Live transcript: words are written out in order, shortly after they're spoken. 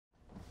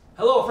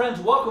Hello friends,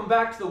 welcome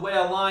back to The Way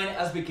Online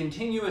as we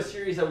continue a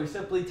series that we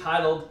simply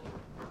titled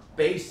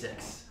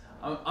Basics.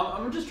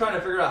 I'm just trying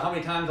to figure out how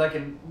many times I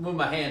can move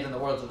my hands and the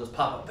words will just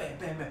pop up. Bam,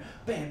 bam, bam,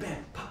 bam,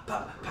 bam, pop,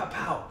 pop, pop,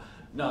 pow.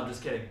 No, I'm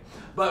just kidding.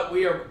 But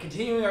we are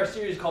continuing our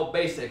series called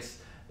Basics,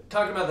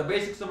 talking about the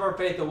basics of our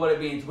faith and what it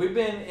means. We've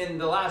been in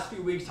the last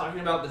few weeks talking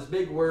about this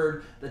big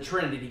word, the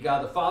Trinity.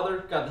 God the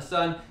Father, God the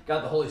Son,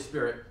 God the Holy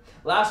Spirit.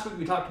 Last week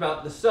we talked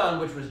about the Son,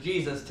 which was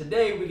Jesus.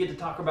 Today we get to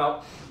talk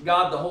about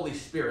God the Holy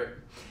Spirit.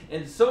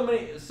 And so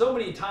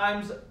many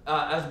times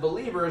as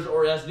believers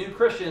or as new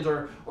Christians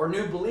or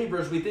new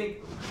believers, we think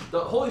the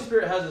Holy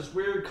Spirit has this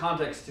weird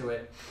context to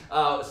it.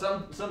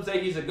 Some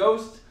say he's a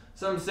ghost.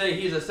 Some say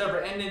he's a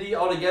separate entity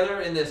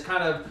altogether in this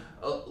kind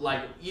of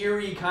like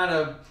eerie kind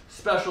of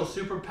special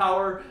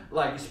superpower,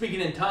 like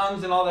speaking in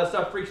tongues and all that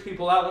stuff freaks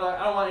people out.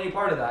 I don't want any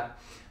part of that.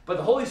 But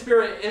the Holy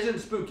Spirit isn't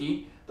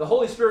spooky. The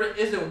Holy Spirit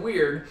isn't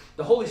weird.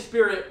 The Holy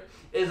Spirit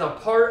is a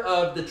part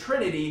of the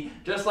Trinity,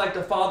 just like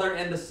the Father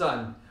and the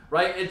Son.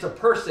 Right? It's a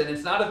person.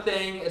 It's not a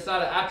thing. It's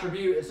not an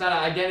attribute. It's not an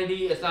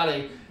identity. It's not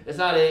a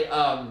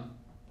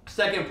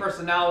second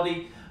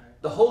personality.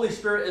 The Holy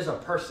Spirit is a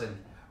person,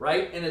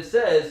 right? And it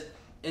says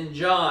in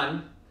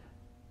John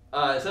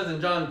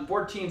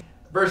 14,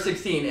 verse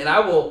 16, and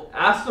I will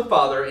ask the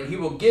Father, and he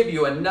will give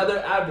you another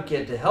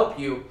advocate to help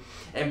you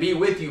and be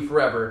with you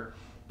forever.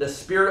 The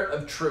Spirit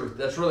of truth.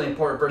 That's really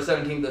important. Verse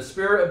 17, the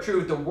Spirit of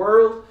truth. The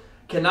world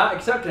cannot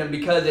accept him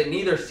because it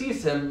neither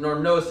sees him nor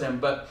knows him,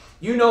 but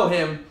you know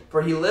him,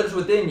 for he lives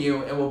within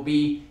you and will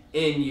be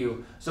in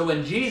you. So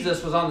when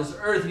Jesus was on this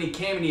earth and he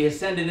came and he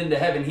ascended into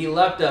heaven, he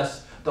left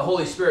us the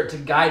Holy Spirit to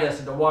guide us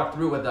and to walk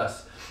through with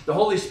us. The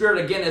Holy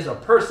Spirit, again, is a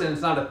person.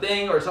 It's not a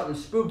thing or something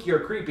spooky or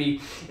creepy.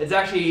 It's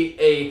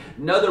actually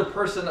another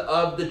person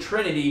of the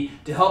Trinity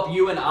to help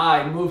you and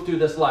I move through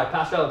this life.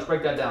 Pastor Alex,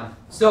 break that down.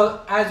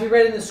 So, as we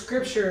read in the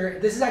scripture,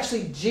 this is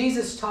actually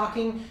Jesus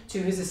talking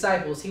to his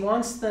disciples. He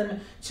wants them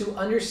to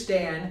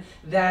understand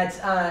that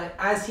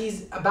as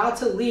he's about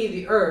to leave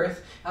the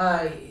earth,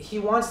 he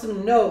wants them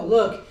to know,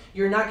 look,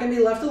 you're not going to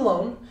be left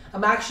alone.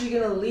 I'm actually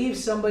going to leave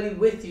somebody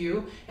with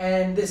you,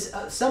 and this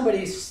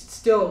somebody is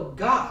still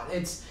God.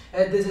 This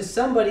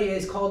somebody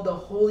is called the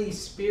Holy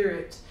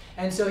Spirit.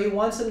 And so he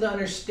wants them to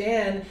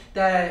understand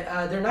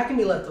that they're not going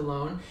to be left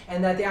alone,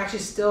 and that they actually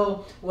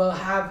still will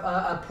have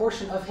a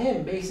portion of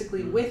him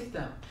basically with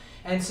them.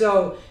 And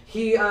so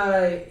he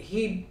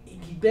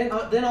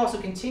then also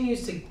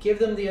continues to give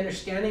them the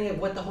understanding of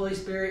what the Holy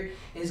Spirit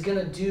is going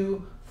to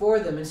do for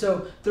them. And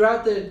so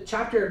throughout the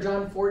chapter of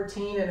John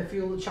 14 and a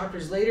few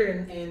chapters later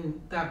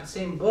in that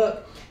same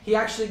book, he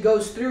actually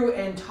goes through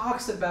and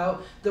talks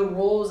about the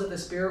roles that the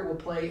Spirit will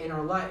play in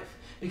our life.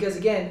 Because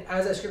again,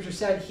 as that scripture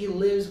said, he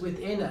lives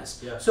within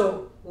us. Yeah.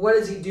 So what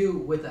does he do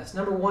with us?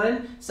 Number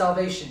one,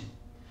 salvation.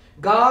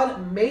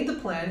 God made the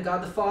plan.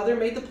 God the Father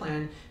made the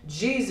plan.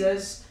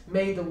 Jesus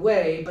made the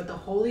way, but the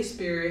Holy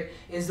Spirit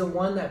is the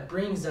one that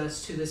brings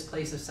us to this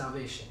place of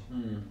salvation.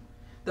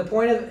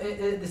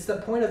 It's the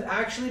point of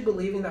actually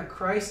believing that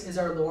Christ is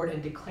our Lord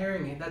and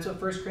declaring it. That's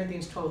what 1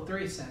 Corinthians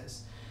 12:3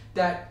 says.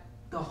 That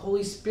the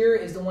Holy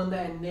Spirit is the one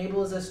that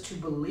enables us to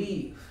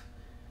believe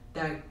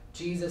that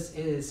Jesus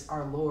is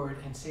our Lord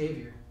and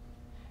Savior.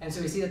 And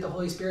so we see that the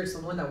Holy Spirit is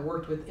the one that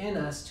worked within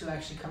us to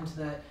actually come to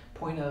that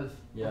point of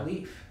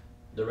belief.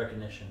 The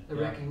recognition. The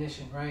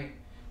recognition, right.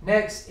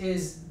 Next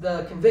is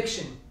the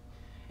conviction.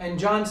 And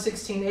John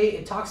 16:8,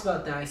 it talks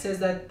about that. It says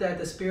that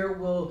the Spirit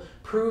will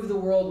prove the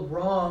world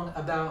wrong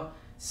about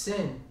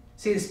sin.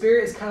 See, the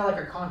Spirit is kind of like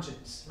our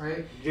conscience,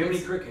 right? Jiminy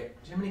Cricket.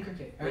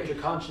 Right? Let your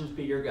conscience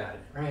be your guide.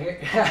 Right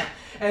here.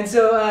 And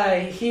so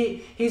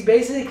he's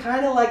basically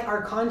kind of like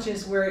our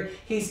conscience, where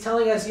he's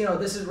telling us,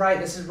 this is right,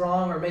 this is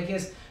wrong, or making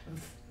us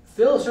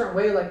feel a certain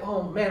way, like,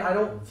 oh man, I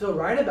don't feel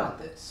right about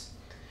this.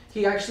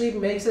 He actually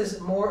makes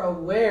us more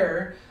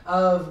aware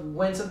of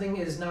when something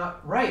is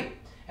not right.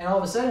 And all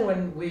of a sudden,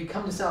 when we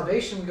come to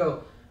salvation, we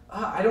go,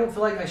 I don't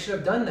feel like I should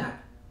have done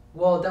that.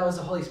 Well, that was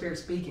the Holy Spirit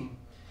speaking.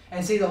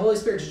 And see, the Holy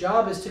Spirit's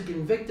job is to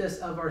convict us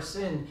of our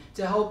sin,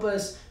 to help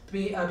us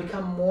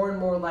become more and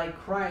more like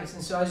Christ.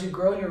 And so as you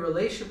grow in your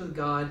relationship with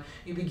God,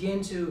 you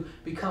begin to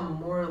become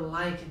more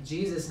like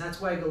Jesus. And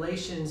that's why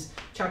Galatians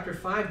chapter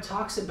 5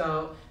 talks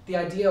about the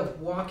idea of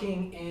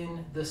walking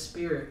in the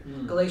Spirit.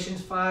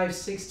 Galatians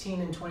 5:16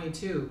 and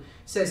 22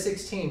 says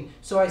 16,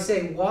 so I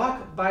say,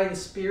 walk by the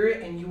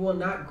Spirit, and you will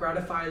not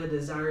gratify the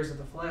desires of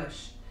the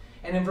flesh.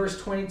 And in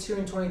verse 22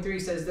 and 23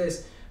 says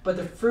this, but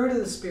the fruit of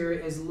the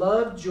Spirit is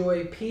love,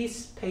 joy,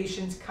 peace,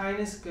 patience,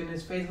 kindness,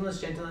 goodness, faithfulness,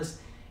 gentleness,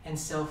 and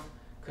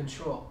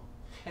self-control.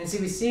 And see,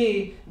 we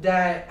see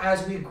that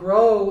as we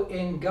grow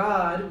in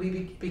God,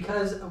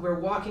 because we're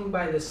walking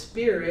by the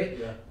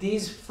Spirit,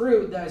 these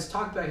fruit that is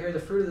talked about here, the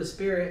fruit of the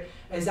Spirit,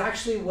 is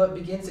actually what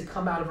begins to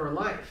come out of our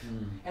life.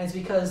 And it's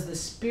because the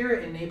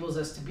Spirit enables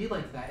us to be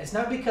like that. It's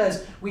not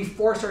because we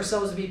force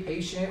ourselves to be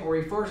patient, or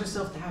we force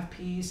ourselves to have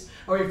peace,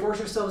 or we force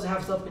ourselves to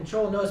have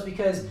self-control. No, it's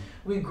because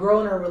we grow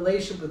in our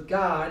relationship with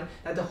God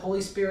that the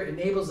Holy Spirit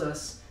enables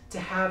us to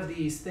have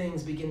these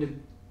things begin to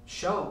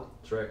show.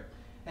 That's right.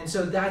 And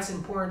so that's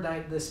important,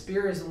 that the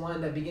Spirit is the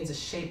one that begins to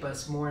shape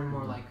us more and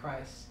more like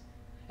Christ.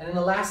 And then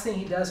the last thing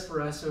he does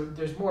for us, or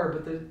there's more,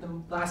 but the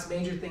last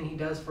major thing he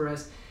does for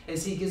us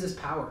is he gives us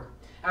power.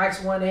 Acts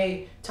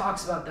 1:8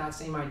 talks about that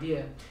same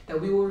idea, that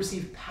we will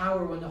receive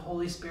power when the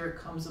Holy Spirit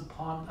comes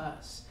upon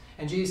us.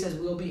 And Jesus says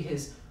we'll be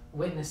his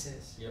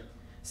witnesses. Yep.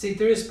 See,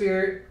 through the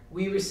Spirit,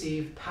 we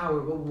receive power.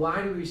 But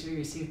why do we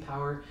receive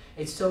power?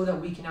 It's so that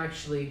we can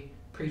actually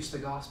preach the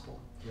gospel.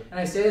 Yep. And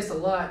I say this a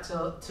lot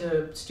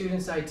to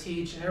students I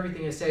teach and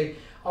everything. I say,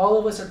 all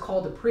of us are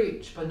called to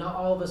preach, but not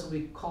all of us will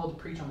be called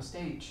to preach on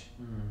stage.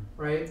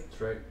 Right?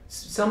 That's right.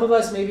 Some of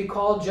us may be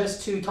called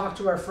just to talk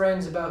to our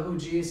friends about who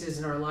Jesus is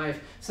in our life.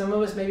 Some of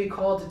us may be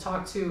called to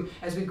talk to,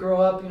 as we grow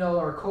up,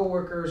 our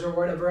coworkers or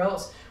whatever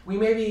else. We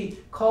may be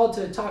called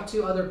to talk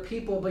to other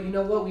people, but you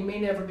know what? We may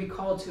never be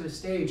called to a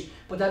stage.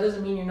 But that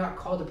doesn't mean you're not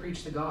called to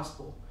preach the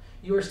gospel.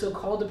 You are still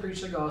called to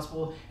preach the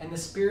gospel, and the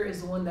Spirit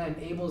is the one that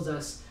enables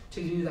us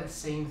to do that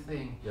same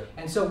thing. Yep.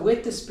 And so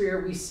with the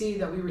Spirit, we see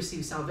that we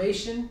receive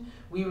salvation,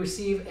 we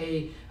receive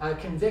a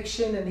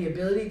conviction and the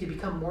ability to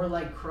become more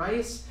like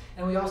Christ,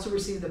 and we also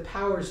receive the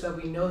power so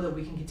that we know that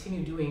we can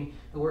continue doing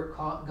the work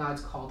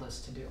God's called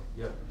us to do.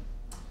 Yep.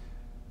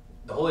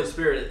 The Holy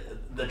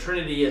Spirit, the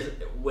Trinity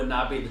would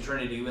not be the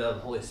Trinity without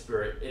the Holy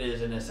Spirit. It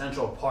is an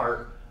essential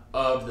part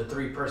of the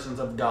three persons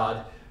of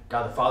God: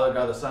 God the Father,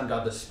 God the Son,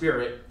 God the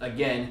Spirit.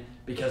 Again,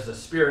 because the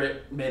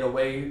Spirit made a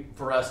way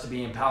for us to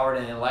be empowered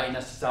and enlighten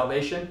us to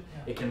salvation.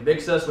 Yeah. It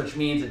convicts us, which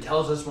means it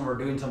tells us when we're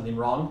doing something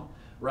wrong,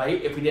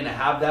 right? If we didn't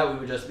have that, we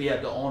would just be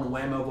at the own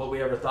whim of what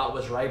we ever thought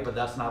was right, but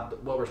that's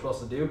not what we're supposed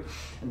to do.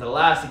 And the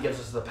last, it gives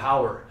us the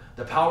power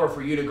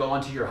for you to go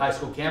onto your high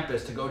school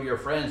campus, to go to your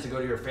friends, to go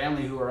to your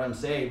family who are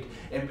unsaved,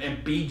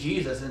 and be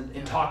Jesus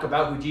and talk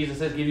about who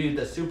Jesus is, give you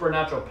the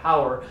supernatural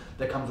power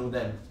that comes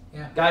within.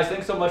 Yeah. Guys,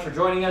 thanks so much for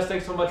joining us.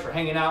 Thanks so much for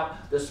hanging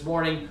out this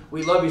morning.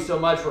 We love you so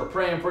much. We're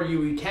praying for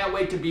you. We can't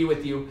wait to be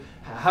with you.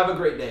 Have a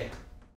great day.